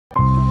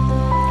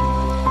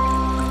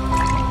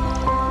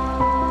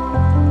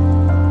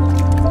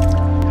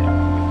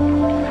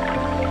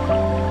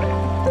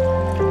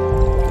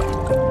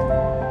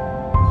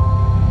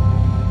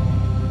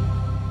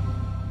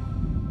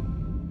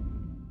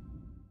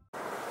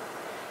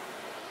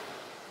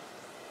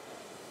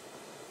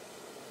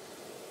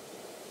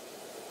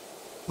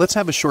Let's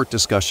have a short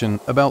discussion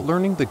about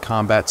learning the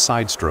combat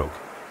side stroke.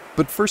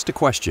 But first a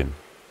question.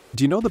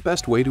 Do you know the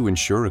best way to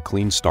ensure a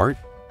clean start?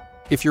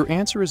 If your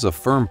answer is a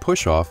firm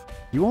push-off,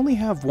 you only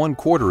have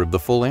 1/4 of the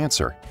full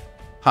answer.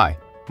 Hi,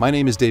 my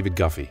name is David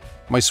Guffey.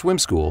 My swim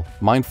school,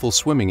 Mindful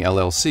Swimming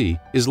LLC,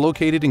 is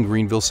located in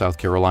Greenville, South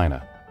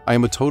Carolina. I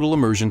am a total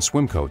immersion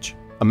swim coach,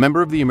 a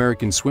member of the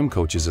American Swim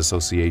Coaches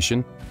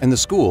Association, and the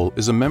school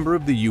is a member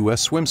of the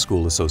U.S. Swim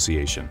School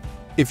Association.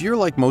 If you're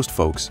like most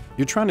folks,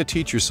 you're trying to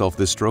teach yourself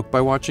this stroke by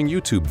watching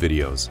YouTube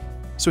videos.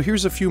 So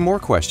here's a few more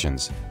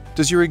questions.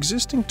 Does your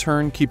existing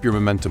turn keep your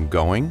momentum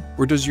going,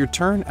 or does your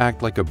turn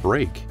act like a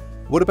brake?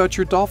 What about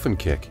your dolphin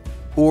kick?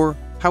 Or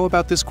how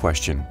about this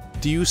question?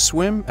 Do you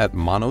swim at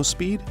mono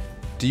speed?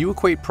 Do you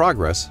equate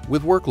progress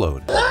with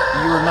workload?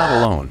 You're not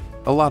alone.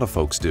 A lot of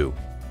folks do.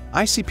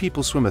 I see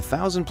people swim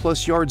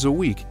 1,000+ yards a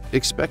week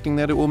expecting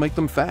that it will make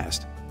them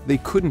fast. They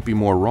couldn't be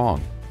more wrong.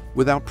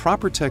 Without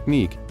proper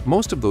technique,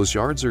 most of those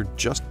yards are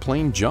just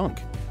plain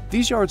junk.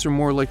 These yards are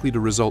more likely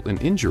to result in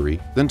injury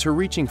than to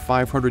reaching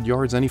 500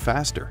 yards any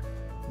faster.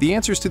 The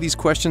answers to these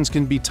questions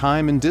can be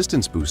time and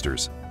distance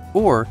boosters,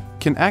 or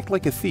can act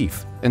like a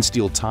thief and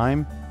steal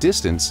time,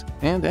 distance,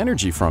 and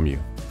energy from you.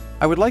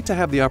 I would like to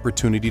have the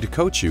opportunity to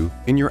coach you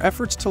in your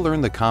efforts to learn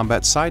the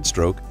combat side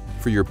stroke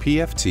for your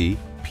PFT,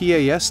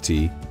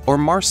 PAST, or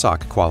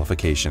MARSOC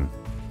qualification.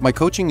 My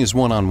coaching is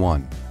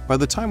one-on-one. By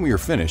the time we are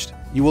finished,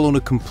 you will own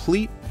a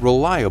complete,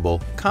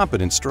 reliable,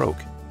 competent stroke,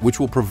 which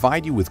will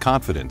provide you with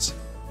confidence.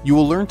 You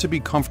will learn to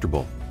be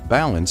comfortable,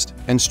 balanced,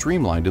 and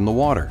streamlined in the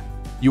water.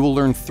 You will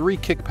learn 3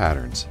 kick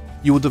patterns.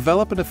 You will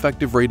develop an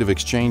effective rate of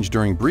exchange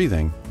during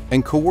breathing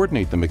and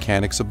coordinate the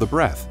mechanics of the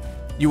breath.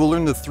 You will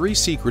learn the 3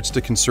 secrets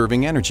to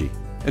conserving energy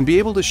and be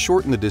able to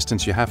shorten the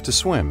distance you have to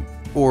swim,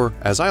 or,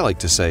 as I like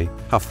to say,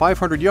 how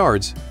 500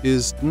 yards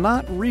is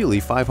not really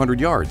 500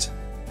 yards.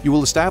 You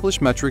will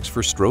establish metrics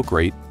for stroke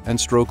rate and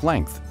stroke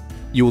length.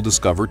 You will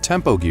discover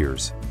tempo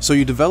gears, so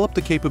you develop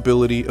the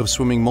capability of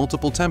swimming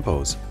multiple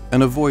tempos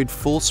and avoid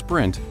full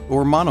sprint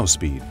or mono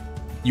speed.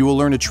 You will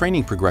learn a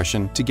training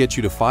progression to get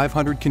you to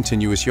 500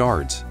 continuous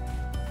yards.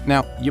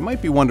 Now, you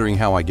might be wondering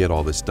how I get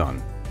all this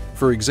done.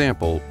 For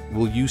example,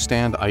 will you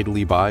stand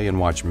idly by and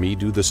watch me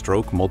do the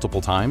stroke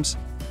multiple times?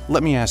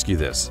 Let me ask you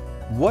this.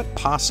 What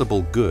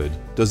possible good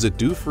does it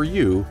do for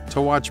you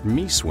to watch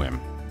me swim?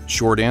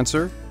 Short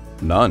answer,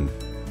 none.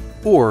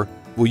 Or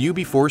will you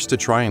be forced to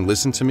try and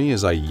listen to me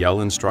as I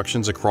yell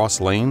instructions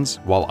across lanes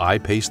while I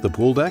pace the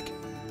pool deck?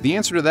 The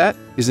answer to that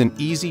is an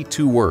easy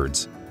 2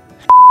 words.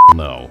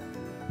 No.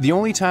 The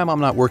only time I'm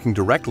not working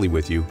directly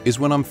with you is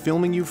when I'm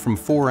filming you from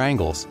 4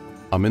 angles.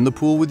 I'm in the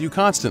pool with you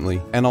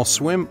constantly, and I'll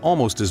swim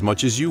almost as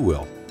much as you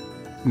will.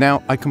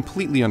 Now, I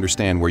completely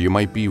understand where you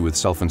might be with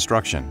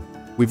self-instruction.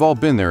 We've all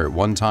been there at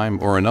one time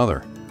or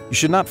another. You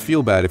should not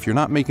feel bad if you're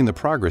not making the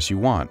progress you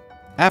want.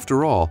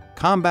 After all,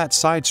 combat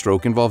side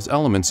stroke involves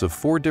elements of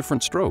 4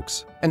 different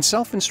strokes, and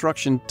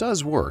self-instruction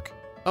does work,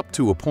 up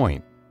to a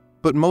point.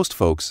 But most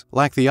folks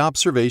lack the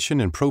observation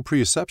and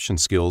proprioception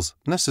skills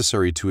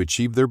necessary to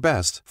achieve their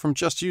best from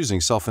just using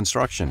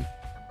self-instruction.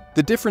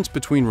 The difference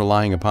between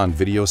relying upon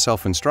video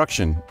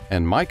self-instruction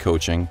and my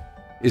coaching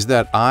is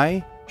that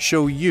I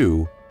show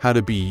you how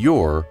to be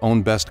your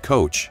own best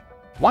coach.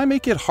 Why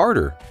make it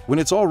harder when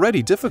it's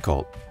already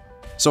difficult?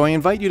 So I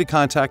invite you to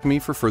contact me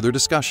for further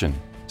discussion,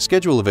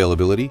 schedule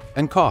availability,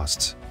 and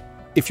costs.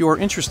 If you are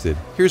interested,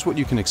 here's what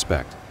you can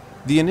expect.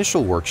 The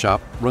initial workshop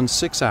runs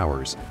 6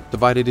 hours,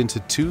 divided into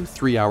 2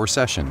 3-hour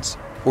sessions,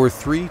 or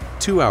 3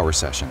 2-hour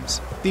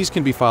sessions. These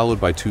can be followed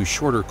by 2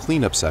 shorter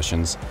cleanup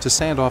sessions to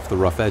sand off the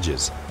rough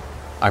edges.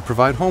 I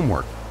provide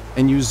homework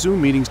and use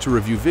Zoom meetings to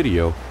review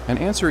video and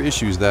answer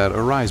issues that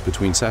arise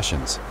between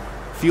sessions.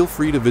 Feel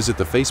free to visit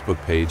the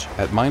Facebook page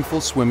at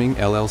Mindful Swimming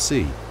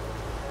LLC.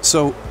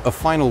 So, a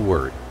final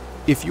word.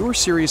 If you're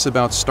serious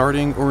about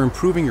starting or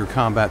improving your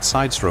combat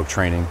side stroke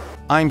training,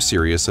 I'm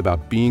serious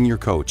about being your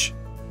coach.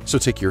 So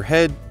take your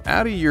head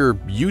out of your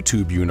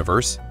YouTube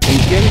universe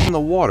and get it in the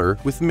water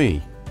with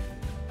me.